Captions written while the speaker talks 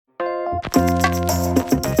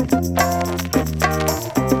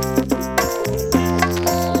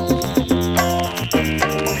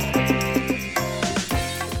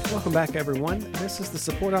Welcome back, everyone. This is the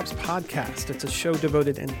Support Ops Podcast. It's a show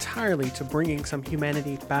devoted entirely to bringing some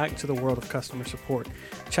humanity back to the world of customer support.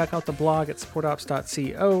 Check out the blog at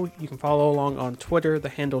supportops.co. You can follow along on Twitter. The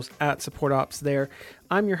handle's at supportops there.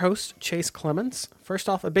 I'm your host, Chase Clemens. First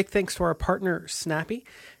off, a big thanks to our partner, Snappy.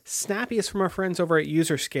 Snappy is from our friends over at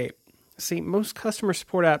Userscape. See, most customer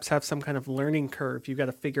support apps have some kind of learning curve you've got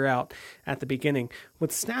to figure out at the beginning.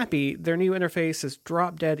 With Snappy, their new interface is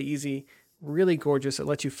drop-dead easy, really gorgeous. It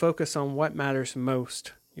lets you focus on what matters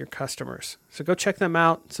most, your customers. So go check them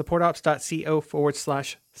out,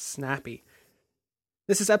 supportops.co/snappy.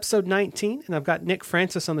 This is episode 19, and I've got Nick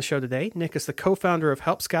Francis on the show today. Nick is the co-founder of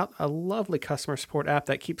Help Scout, a lovely customer support app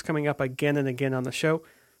that keeps coming up again and again on the show.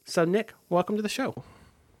 So Nick, welcome to the show.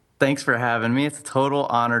 Thanks for having me. It's a total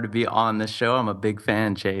honor to be on this show. I'm a big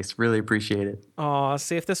fan, Chase. Really appreciate it. Aw,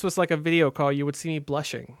 see, if this was like a video call, you would see me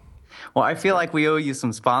blushing. Well, I feel like we owe you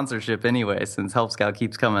some sponsorship anyway, since Help Scout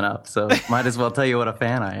keeps coming up. So might as well tell you what a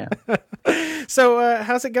fan I am. So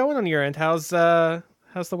how's it going on your end? How's the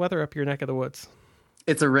weather up your neck of the woods?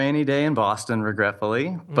 It's a rainy day in Boston,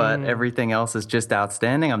 regretfully, but everything else is just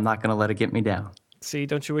outstanding. I'm not going to let it get me down. See,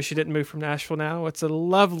 don't you wish you didn't move from Nashville now? It's a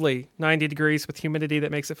lovely 90 degrees with humidity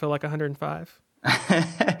that makes it feel like 105.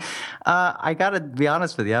 I got to be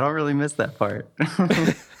honest with you. I don't really miss that part.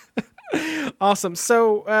 Awesome.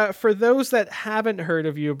 So for those that haven't heard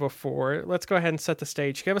of you before, let's go ahead and set the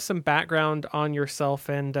stage. Give us some background on yourself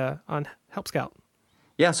and on Help Scout.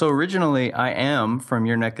 Yeah, so originally I am from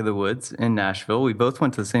your neck of the woods in Nashville. We both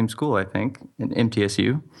went to the same school, I think, in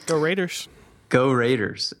MTSU. Go Raiders. Go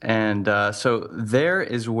Raiders. And so there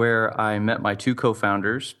is where I met my two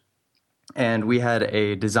co-founders. And we had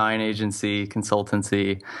a design agency,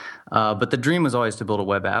 consultancy, but the dream was always to build a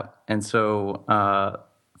web app. And so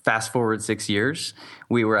fast forward 6 years,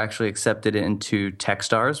 we were actually accepted into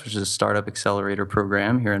Techstars, which is a startup accelerator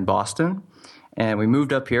program here in Boston. And we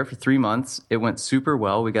moved up here for 3 months. It went super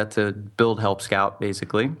well. We got to build Help Scout,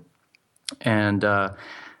 basically. And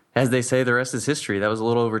as they say, the rest is history. That was a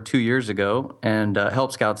little over 2 years ago. And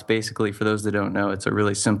Help Scout's basically, for those that don't know, it's a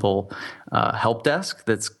really simple help desk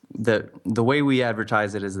that the way we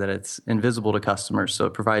advertise it is that it's invisible to customers. So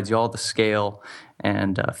it provides you all the scale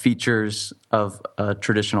and features of a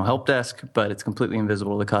traditional help desk, but it's completely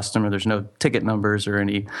invisible to the customer. There's no ticket numbers or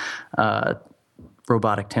any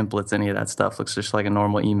robotic templates, any of that stuff. Looks just like a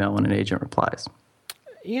normal email when an agent replies.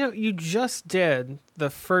 You know, you just did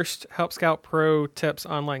the first Help Scout Pro Tips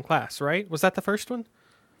online class, right? Was that the first one?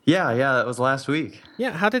 Yeah, that was last week.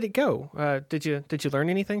 Yeah, how did it go? Did you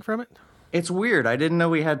learn anything from it? It's weird. I didn't know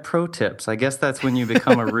we had pro tips. I guess that's when you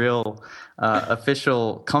become a real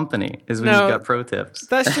official company, is when you've got pro tips.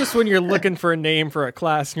 That's just when you're looking for a name for a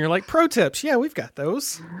class and you're like, pro tips. Yeah, we've got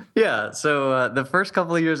those. Yeah. So the first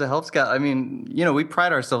couple of years of Help Scout, I mean, we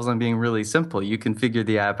pride ourselves on being really simple. You can figure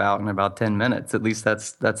the app out in about 10 minutes. At least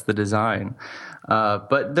that's the design.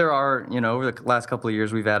 But there are, over the last couple of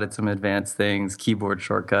years, we've added some advanced things, keyboard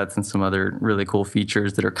shortcuts, and some other really cool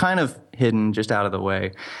features that are kind of hidden just out of the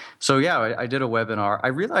way. So yeah, I did a webinar. I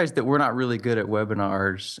realized that we're not really good at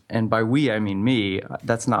webinars, and by we, I mean me.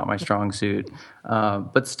 That's not my strong suit.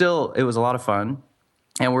 But still, it was a lot of fun.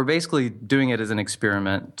 And we're basically doing it as an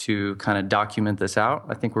experiment to kind of document this out.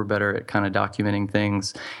 I think we're better at kind of documenting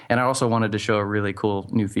things. And I also wanted to show a really cool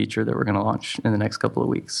new feature that we're going to launch in the next couple of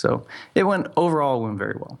weeks. So it went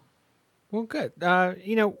very well. Well, good.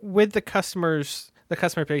 With the customer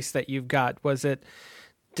base that you've got,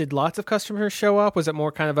 did lots of customers show up? Was it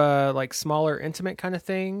more kind of a like smaller, intimate kind of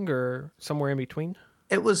thing, or somewhere in between?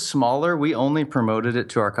 It was smaller. We only promoted it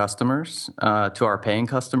to our customers, to our paying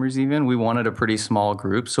customers even. We wanted a pretty small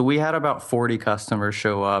group. So we had about 40 customers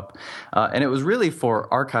show up. And it was really for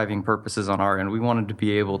archiving purposes on our end. We wanted to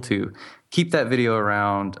be able to keep that video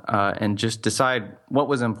around and just decide what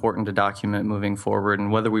was important to document moving forward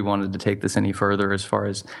and whether we wanted to take this any further as far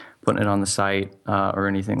as putting it on the site or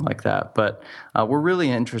anything like that. But we're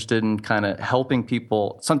really interested in kind of helping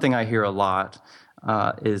people. Something I hear a lot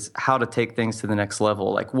is how to take things to the next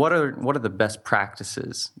level. Like what are the best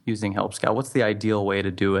practices using Help Scout? What's the ideal way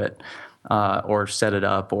to do it or set it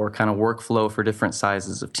up, or kind of workflow for different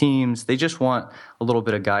sizes of teams? They just want a little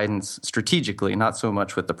bit of guidance strategically, not so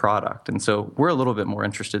much with the product. And so we're a little bit more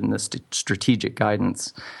interested in this strategic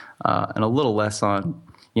guidance and a little less on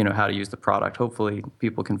how to use the product. Hopefully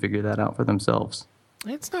people can figure that out for themselves.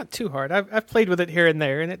 It's not too hard. I've played with it here and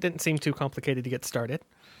there, and it didn't seem too complicated to get started.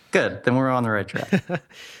 Good. Then we're on the right track.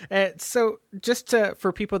 So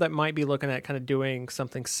for people that might be looking at kind of doing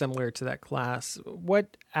something similar to that class,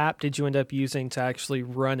 what app did you end up using to actually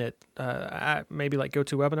run it? Maybe like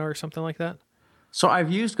GoToWebinar or something like that? So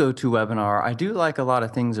I've used GoToWebinar. I do like a lot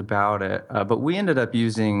of things about it, but we ended up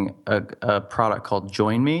using a product called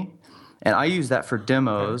JoinMe. And I use that for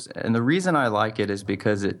demos. Okay. And the reason I like it is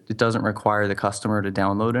because it doesn't require the customer to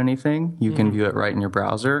download anything. You can view it right in your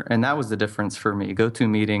browser. And that was the difference for me.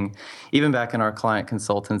 GoToMeeting, even back in our client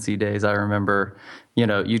consultancy days, I remember,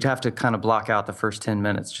 you'd have to kind of block out the first 10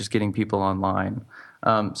 minutes just getting people online.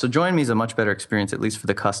 So JoinMe is a much better experience, at least for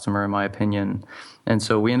the customer, in my opinion. And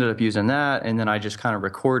so we ended up using that. And then I just kind of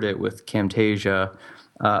record it with Camtasia.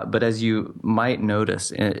 But as you might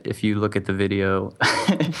notice, if you look at the video,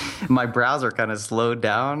 my browser kind of slowed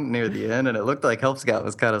down near the end, and it looked like Help Scout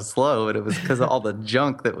was kind of slow, and it was because of all the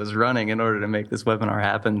junk that was running in order to make this webinar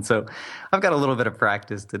happen. So I've got a little bit of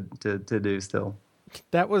practice to do still.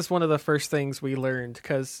 That was one of the first things we learned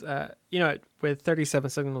because, with 37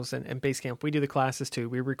 Signals and Basecamp, we do the classes too.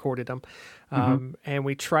 We recorded them. And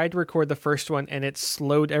we tried to record the first one, and it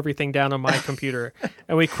slowed everything down on my computer.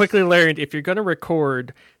 And we quickly learned, if you're going to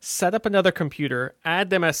record, set up another computer, add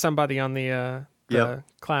them as somebody on the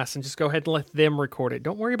class, and just go ahead and let them record it.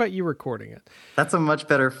 Don't worry about you recording it. That's a much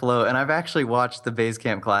better flow. And I've actually watched the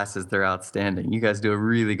Basecamp classes. They're outstanding. You guys do a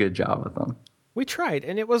really good job with them. We tried,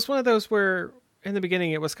 and it was one of those where in the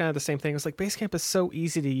beginning, it was kind of the same thing. It was like, Basecamp is so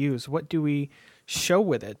easy to use. What do we show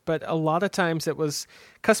with it? But a lot of times it was,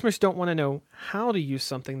 customers don't want to know how to use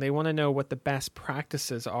something. They want to know what the best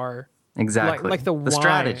practices are. Exactly. Like the why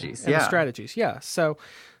strategies. And the strategies. Yeah. So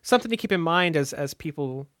something to keep in mind as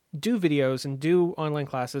people do videos and do online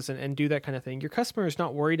classes and do that kind of thing. Your customer is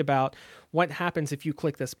not worried about what happens if you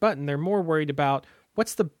click this button. They're more worried about,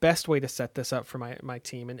 what's the best way to set this up for my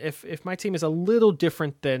team? And if my team is a little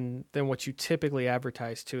different than what you typically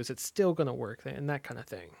advertise to, is it still going to work? And that kind of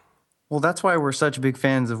thing. Well, that's why we're such big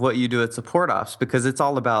fans of what you do at Support Ops, because it's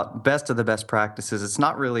all about best of the best practices. It's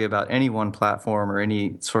not really about any one platform or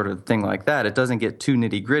any sort of thing like that. It doesn't get too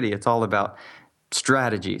nitty gritty. It's all about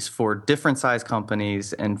strategies for different size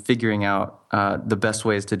companies and figuring out the best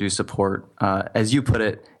ways to do support, as you put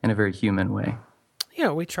it, in a very human way.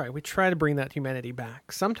 Yeah, we try to bring that humanity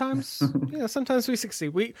back. Sometimes, sometimes we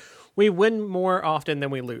succeed. We win more often than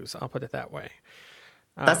we lose. I'll put it that way.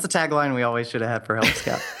 That's the tagline we always should have had for Help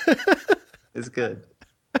Scout. It's good.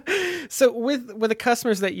 So with the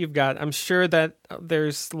customers that you've got, I'm sure that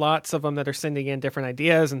there's lots of them that are sending in different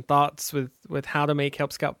ideas and thoughts with how to make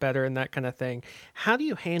Help Scout better and that kind of thing. How do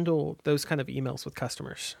you handle those kind of emails with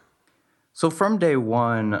customers? So from day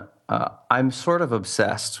one, I'm sort of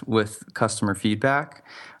obsessed with customer feedback.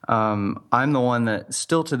 I'm the one that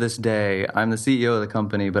still to this day, I'm the CEO of the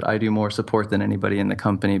company, but I do more support than anybody in the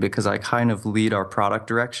company because I kind of lead our product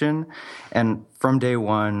direction. And from day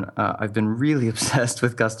one, I've been really obsessed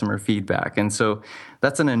with customer feedback. And so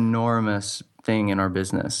that's an enormous thing in our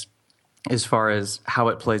business as far as how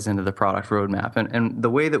it plays into the product roadmap. And the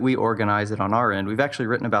way that we organize it on our end, we've actually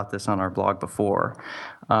written about this on our blog before,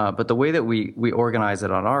 but the way that we organize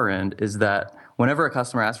it on our end is that whenever a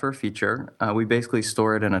customer asks for a feature, we basically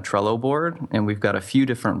store it in a Trello board, and we've got a few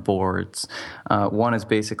different boards. One is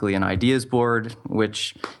basically an ideas board,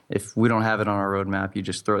 which if we don't have it on our roadmap, you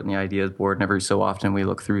just throw it in the ideas board, and every so often we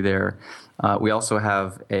look through there. We also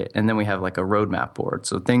have, and then we have like a roadmap board,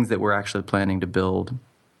 so things that we're actually planning to build.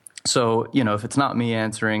 So, if it's not me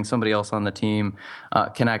answering, somebody else on the team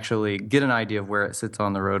can actually get an idea of where it sits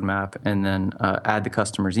on the roadmap and then add the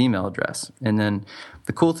customer's email address. And then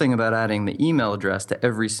the cool thing about adding the email address to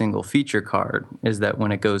every single feature card is that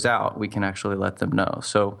when it goes out, we can actually let them know.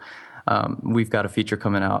 So we've got a feature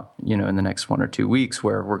coming out, in the next 1 or 2 weeks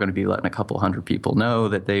where we're going to be letting a couple hundred people know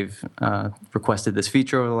that they've requested this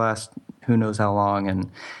feature over the last who knows how long.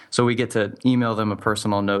 And so we get to email them a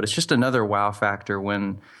personal note. It's just another wow factor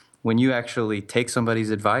when you actually take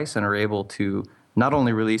somebody's advice and are able to not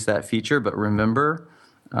only release that feature, but remember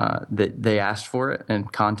that they asked for it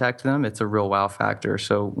and contact them. It's a real wow factor.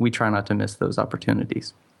 So we try not to miss those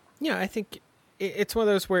opportunities. Yeah, I think it's one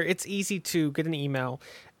of those where it's easy to get an email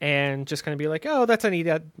and just kind of be like, oh, that's a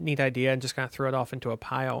neat idea, and just kind of throw it off into a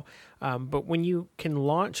pile. But when you can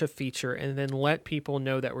launch a feature and then let people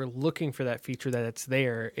know that we're looking for that feature, that it's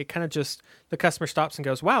there, it kind of just, the customer stops and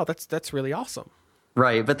goes, wow, that's really awesome.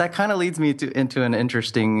 Right, but that kind of leads me into an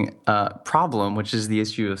interesting problem, which is the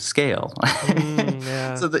issue of scale.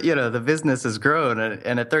 Yeah. So that the business has grown,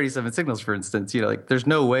 and at 37 Signals, for instance, like there's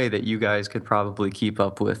no way that you guys could probably keep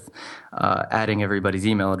up with adding everybody's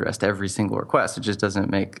email address to every single request. It just doesn't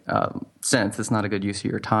make sense. It's not a good use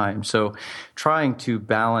of your time. So, trying to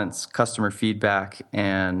balance customer feedback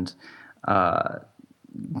and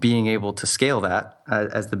being able to scale that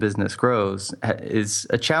as the business grows is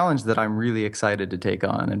a challenge that I'm really excited to take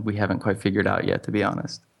on, and we haven't quite figured out yet, to be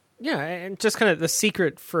honest. Yeah, and just kind of the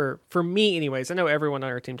secret for me anyways, I know everyone on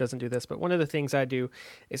our team doesn't do this, but one of the things I do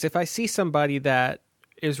is if I see somebody that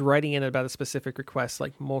is writing in about a specific request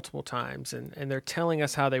like multiple times and they're telling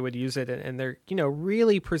us how they would use it and they're,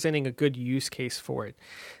 really presenting a good use case for it,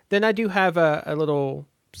 then I do have a little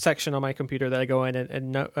section on my computer that I go in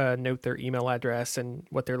and note their email address and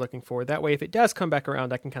what they're looking for. That way, if it does come back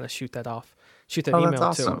around, I can kind of shoot that Oh, that's email to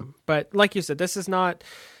awesome. them. But like you said, this is not,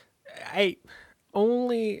 I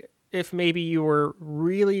only if maybe you were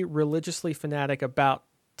really religiously fanatic about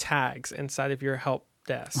tags inside of your help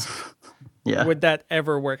desk. Yeah. Would that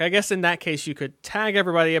ever work? I guess in that case, you could tag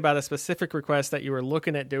everybody about a specific request that you were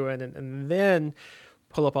looking at doing and then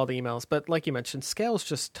pull up all the emails. But like you mentioned, scale is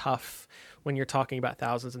just tough when you're talking about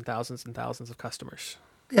thousands and thousands and thousands of customers.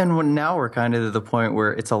 And now we're kind of to the point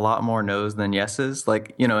where it's a lot more no's than yeses.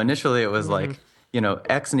 Like, initially it was like,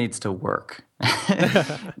 X needs to work.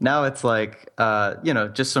 Now it's like,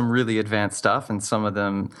 just some really advanced stuff, and some of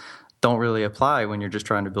them don't really apply when you're just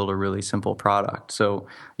trying to build a really simple product. So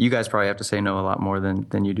you guys probably have to say no a lot more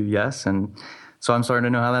than you do yes. And so I'm starting to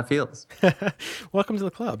know how that feels. Welcome to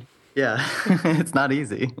the club. Yeah, it's not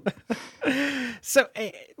easy. So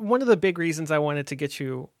one of the big reasons I wanted to get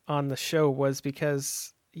you on the show was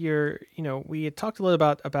because we had talked a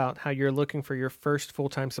little about how you're looking for your first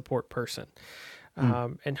full-time support person.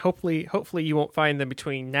 And hopefully you won't find them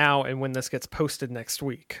between now and when this gets posted next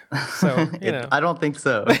week. So, I don't think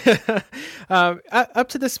so. Up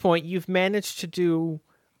to this point, you've managed to do,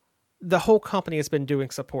 the whole company has been doing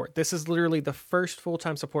support. This is literally the first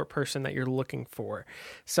full-time support person that you're looking for.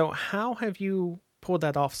 So how have you pulled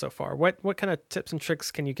that off so far? What kind of tips and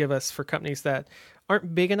tricks can you give us for companies that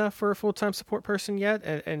aren't big enough for a full-time support person yet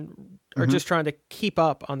and are just trying to keep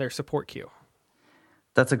up on their support queue?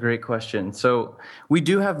 That's a great question. So we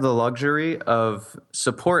do have the luxury of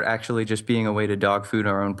support actually just being a way to dog food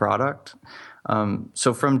our own product.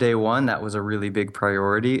 So from day one, that was a really big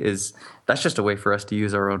priority. That's just a way for us to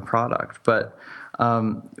use our own product. But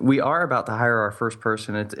we are about to hire our first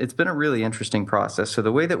person. It's been a really interesting process. So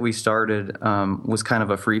the way that we started was kind of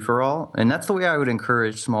a free for all, and that's the way I would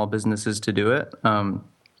encourage small businesses to do it.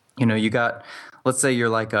 You got, let's say you're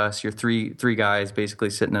like us, you're three guys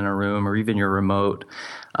basically sitting in a room, or even you're remote.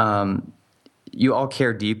 You all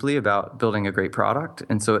care deeply about building a great product,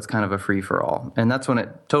 and so it's kind of a free for all. And that's when it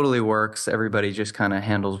totally works. Everybody just kind of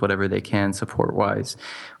handles whatever they can support wise.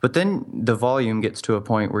 But then the volume gets to a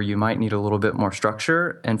point where you might need a little bit more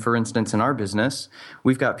structure. And for instance, in our business,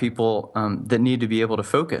 we've got people that need to be able to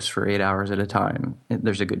focus for 8 hours at a time.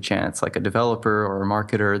 There's a good chance, like a developer or a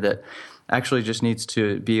marketer, that actually just needs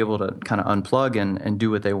to be able to kind of unplug and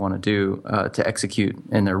do what they want to do to execute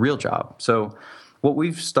in their real job. So what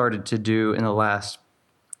we've started to do in the last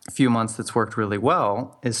few months that's worked really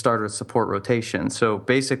well is start with support rotation. So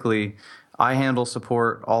basically, I handle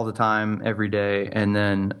support all the time, every day, and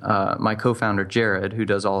then my co-founder, Jared, who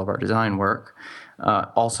does all of our design work,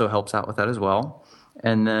 also helps out with that as well.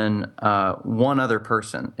 And then one other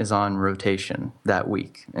person is on rotation that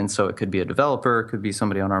week. And so it could be a developer, it could be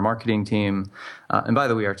somebody on our marketing team. And by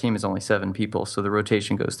the way, our team is only 7 people, so the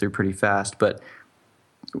rotation goes through pretty fast. But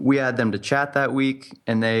we add them to chat that week,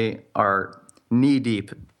 and they are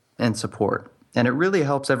knee-deep in support. And it really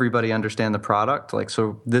helps everybody understand the product. Like,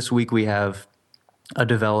 so this week we have a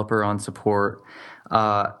developer on support,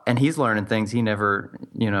 and he's learning things he never,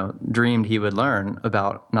 dreamed he would learn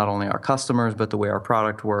about not only our customers, but the way our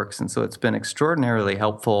product works. And so it's been extraordinarily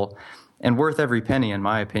helpful and worth every penny, in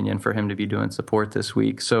my opinion, for him to be doing support this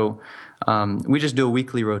week. So we just do a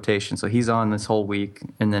weekly rotation. So he's on this whole week,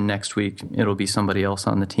 and then next week it'll be somebody else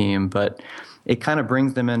on the team. But it kind of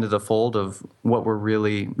brings them into the fold of what we're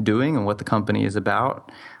really doing and what the company is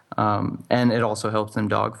about. And it also helps them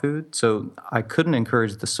dog food. So I couldn't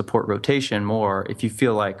encourage the support rotation more if you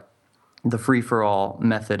feel like the free-for-all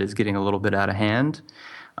method is getting a little bit out of hand.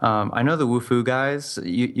 I know the Wufoo guys,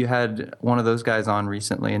 you had one of those guys on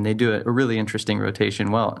recently, and they do a really interesting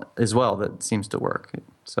rotation as well that seems to work.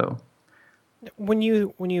 So When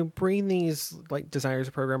you bring these like designers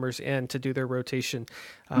or programmers in to do their rotation,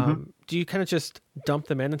 do you kind of just dump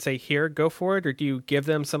them in and say, "Here, go for it," or do you give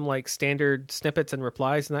them some like standard snippets and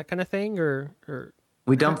replies and that kind of thing, or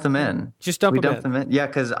We dump them in. just dump We them dump in? them in. Yeah,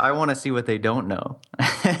 because I want to see what they don't know.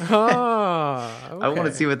 Ah, I want to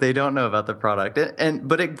okay. see what they don't know about the product.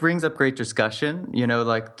 But it brings up great discussion. You know,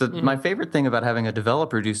 like my favorite thing about having a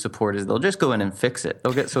developer do support is they'll just go in and fix it.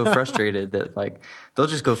 They'll get so frustrated that like they'll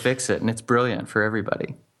just go fix it, and it's brilliant for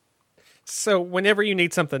everybody. So whenever you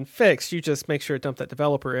need something fixed, you just make sure to dump that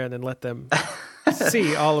developer in and let them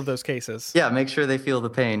see all of those cases. Yeah, make sure they feel the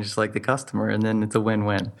pain just like the customer, and then it's a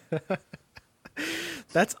win-win.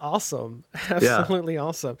 That's awesome. Yeah. Absolutely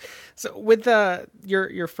awesome. So with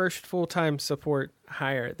your first full-time support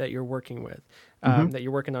hire that you're working with, that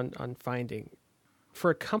you're working on finding, for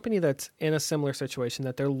a company that's in a similar situation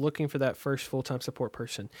that they're looking for that first full-time support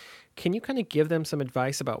person, can you kind of give them some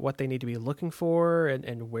advice about what they need to be looking for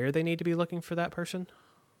and where they need to be looking for that person?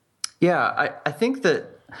 Yeah, I think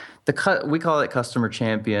that we call it customer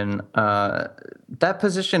champion. That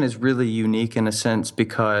position is really unique in a sense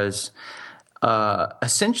because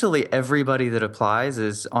essentially everybody that applies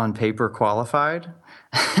is on paper qualified.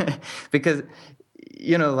 Because,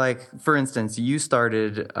 you know, like for instance, you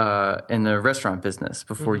started in the restaurant business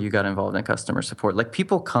before you got involved in customer support. Like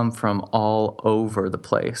people come from all over the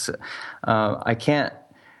place.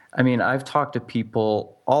 I've talked to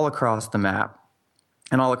people all across the map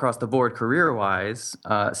and all across the board, career-wise,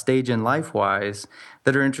 stage in life-wise,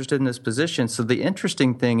 that are interested in this position. So the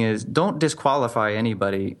interesting thing is, don't disqualify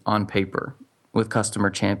anybody on paper with customer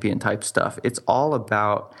champion type stuff. It's all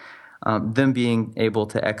about them being able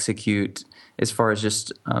to execute as far as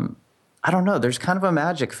just, I don't know, there's kind of a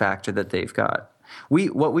magic factor that they've got.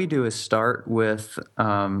 What we do is start with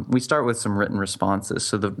some written responses.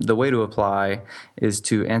 So the way to apply is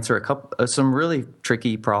to answer some really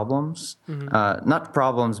tricky problems, not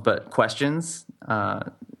problems but questions,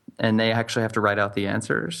 and they actually have to write out the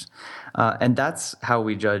answers. And that's how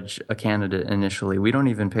we judge a candidate initially. We don't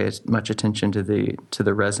even pay as much attention to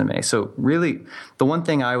the resume. So really, the one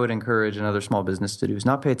thing I would encourage another small business to do is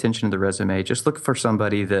not pay attention to the resume. Just look for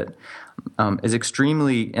somebody that is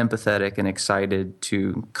extremely empathetic and excited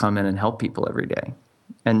to come in and help people every day.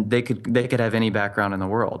 And they could have any background in the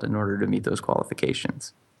world in order to meet those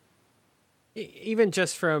qualifications. Even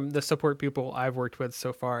just from the support people I've worked with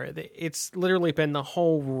so far, it's literally been the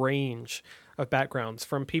whole range of backgrounds,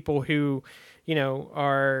 from people who, you know,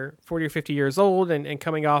 are 40 or 50 years old and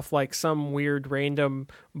coming off like some weird random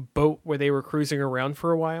boat where they were cruising around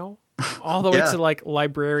for a while, all the way to like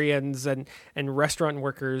librarians and restaurant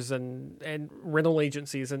workers and rental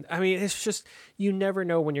agencies. And I mean, it's just, you never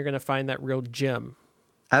know when you're going to find that real gem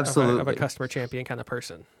Absolutely. of a customer champion kind of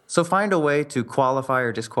person. So find a way to qualify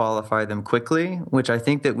or disqualify them quickly, which I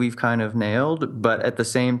think that we've kind of nailed. But at the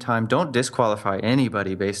same time, don't disqualify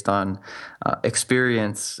anybody based on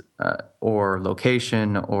experience or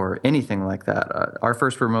location or anything like that. Our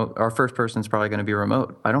first person is probably going to be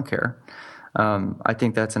remote. I don't care. I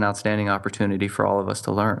think that's an outstanding opportunity for all of us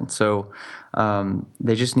to learn. So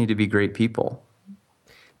they just need to be great people.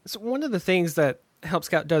 So one of the things that Help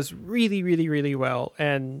Scout does really, really, really well,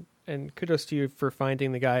 and kudos to you for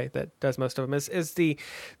finding the guy that does most of them, is the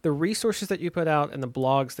resources that you put out and the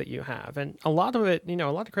blogs that you have. And a lot of it, you know,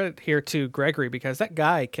 a lot of credit here to Gregory, because that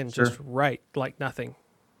guy can just write like nothing.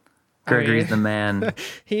 Gregory's the man.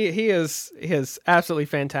 He is absolutely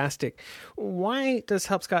fantastic. Why does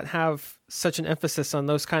Help Scout have such an emphasis on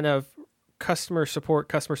those kind of customer support,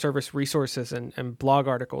 customer service resources and blog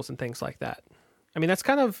articles and things like that? I mean, that's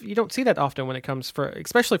kind of, you don't see that often when it comes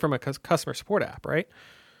especially from a customer support app, right?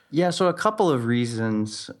 Yeah, so a couple of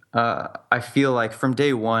reasons. I feel like from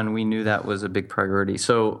day one, we knew that was a big priority.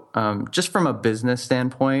 So just from a business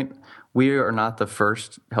standpoint, we are not the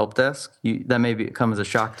first help desk. That may come as a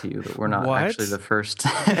shock to you that we're not actually the first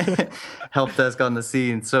help desk on the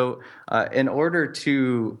scene. So in order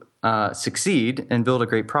to succeed and build a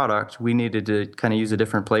great product, we needed to kind of use a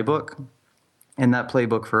different playbook. And that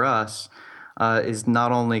playbook for us is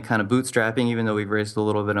not only kind of bootstrapping, even though we've raised a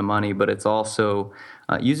little bit of money, but it's also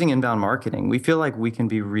using inbound marketing. We feel like we can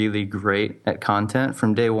be really great at content.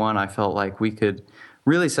 From day one, I felt like we could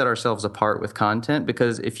really set ourselves apart with content,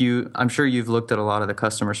 because I'm sure you've looked at a lot of the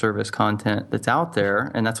customer service content that's out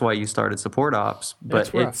there, and that's why you started Support Ops.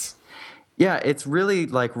 But it's really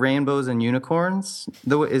like rainbows and unicorns,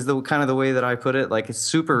 is the kind of the way that I put it. Like, it's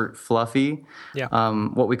super fluffy. Yeah.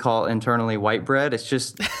 What we call internally white bread. It's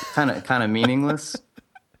just kind of meaningless.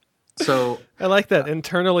 So I like that,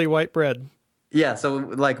 internally white bread. Yeah, so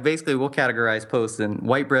like basically we'll categorize posts in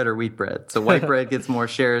white bread or wheat bread. So white bread gets more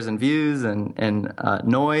shares and views and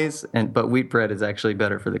noise, but wheat bread is actually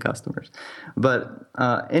better for the customers. But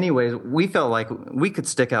anyways, we felt like we could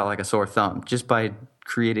stick out like a sore thumb just by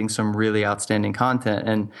creating some really outstanding content.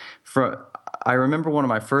 And I remember one of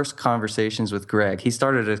my first conversations with Greg. He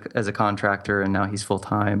started as a contractor and now he's full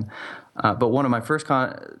time. But one of my first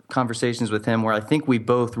conversations with him, where I think we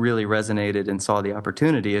both really resonated and saw the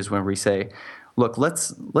opportunity, is when we say, look,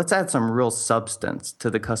 let's add some real substance to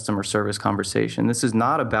the customer service conversation. This is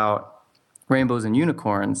not about rainbows and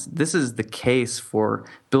unicorns. This is the case for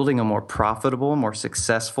building a more profitable, more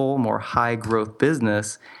successful, more high growth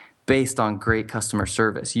business based on great customer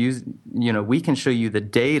service. We can show you the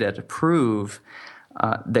data to prove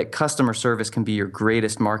that customer service can be your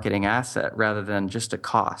greatest marketing asset rather than just a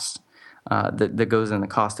cost that goes in the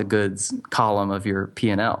cost of goods column of your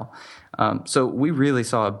P&L. So we really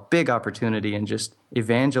saw a big opportunity in just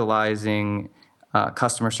evangelizing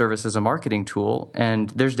customer service as a marketing tool,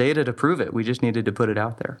 and there's data to prove it. We just needed to put it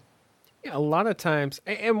out there. Yeah, a lot of times,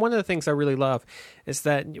 and one of the things I really love is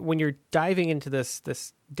that when you're diving into this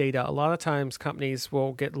data, a lot of times companies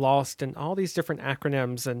will get lost in all these different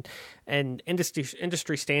acronyms and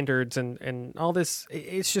industry standards and all this.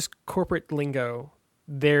 It's just corporate lingo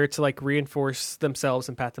there to like reinforce themselves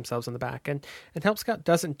and pat themselves on the back. And Help Scout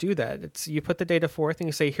doesn't do that. It's you put the data forth and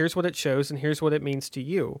you say, here's what it shows and here's what it means to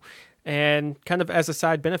you. And kind of as a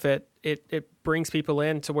side benefit, it brings people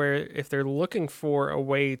in to where if they're looking for a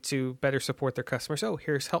way to better support their customers,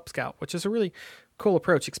 here's Help Scout, which is a really cool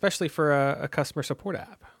approach, especially for a customer support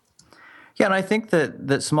app. Yeah, and I think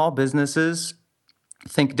that small businesses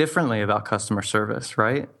think differently about customer service,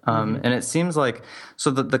 right? And it seems like, so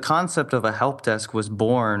the concept of a help desk was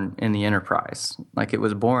born in the enterprise. Like it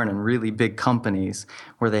was born in really big companies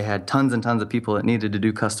where they had tons and tons of people that needed to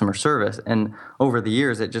do customer service. And over the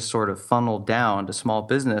years, it just sort of funneled down to small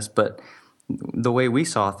business. But the way we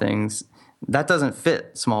saw things, that doesn't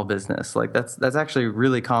fit small business. Like that's actually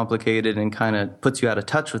really complicated and kind of puts you out of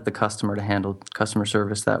touch with the customer to handle customer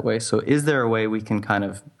service that way. So is there a way we can kind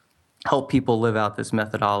of help people live out this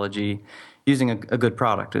methodology using a good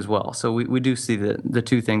product as well? So we do see the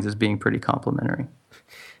two things as being pretty complementary.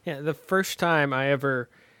 Yeah, the first time I ever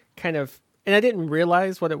kind of, and I didn't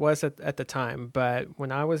realize what it was at the time, but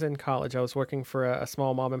when I was in college, I was working for a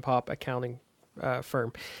small mom and pop accounting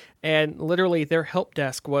firm. And literally their help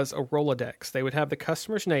desk was a Rolodex. They would have the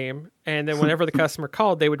customer's name, and then whenever the customer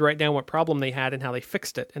called, they would write down what problem they had and how they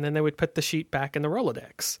fixed it. And then they would put the sheet back in the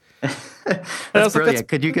Rolodex. That's brilliant. Like,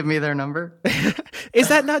 could you give me their number? Is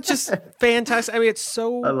that not just fantastic? I mean, it's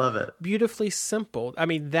so I love it. Beautifully simple. I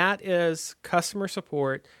mean, that is customer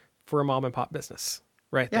support for a mom and pop business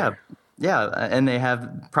right there. Yeah, and they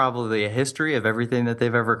have probably a history of everything that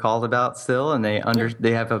they've ever called about still, and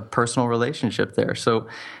they have a personal relationship there. So,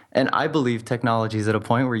 and I believe technology is at a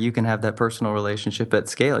point where you can have that personal relationship at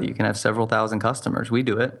scale. You can have several thousand customers. We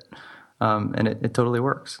do it, and it totally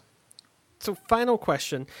works. So, final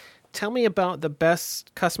question. Tell me about the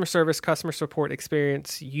best customer service, customer support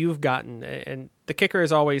experience you've gotten. And the kicker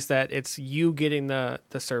is always that it's you getting the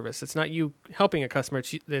service. It's not you helping a customer.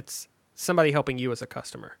 It's somebody helping you as a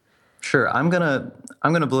customer. Sure. I'm gonna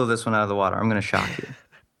blow this one out of the water. I'm gonna shock you.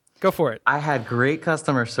 Go for it. I had great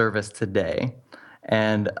customer service today,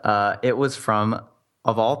 and it was from,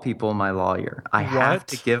 of all people, my lawyer. I have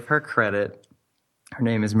to give her credit. Her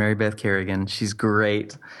name is Mary Beth Kerrigan. She's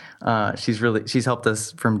great. She's helped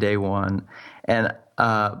us from day one. And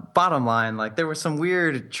bottom line, like there were some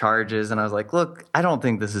weird charges, and I was like, look, I don't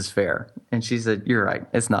think this is fair. And she said, you're right.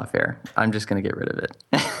 It's not fair. I'm just gonna get rid of it.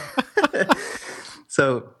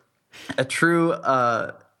 So. A true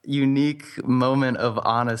unique moment of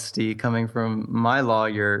honesty coming from my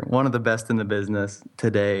lawyer, one of the best in the business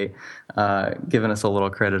today, giving us a little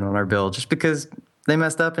credit on our bill just because they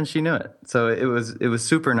messed up and she knew it. So it was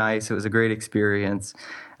super nice. It was a great experience,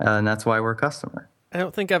 and that's why we're a customer. I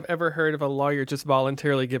don't think I've ever heard of a lawyer just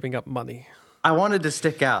voluntarily giving up money. I wanted to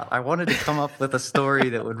stick out. I wanted to come up with a story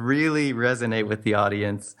that would really resonate with the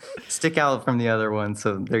audience, stick out from the other one.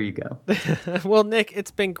 So there you go. Well, Nick,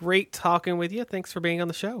 it's been great talking with you. Thanks for being on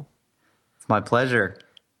the show. It's my pleasure.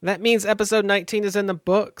 That means episode 19 is in the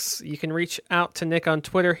books. You can reach out to Nick on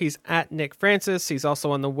Twitter. He's at Nick Francis. He's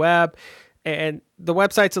also on the web. And the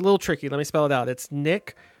website's a little tricky. Let me spell it out. It's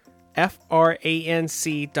Nick franc.is.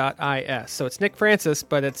 So it's Nick Francis,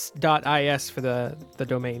 but it's .is for the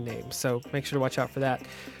domain name. So make sure to watch out for that.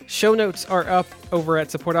 Show notes are up over at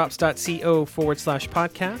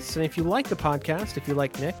supportops.co/podcast. And if you like the podcast, if you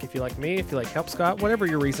like Nick, if you like me, if you like Help Scout, whatever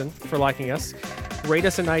your reason for liking us, Rate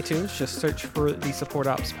us in iTunes. Just search for the Support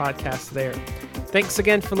Ops podcast there. Thanks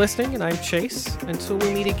again for listening, and I'm Chase. Until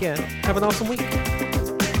we meet again, have an awesome week.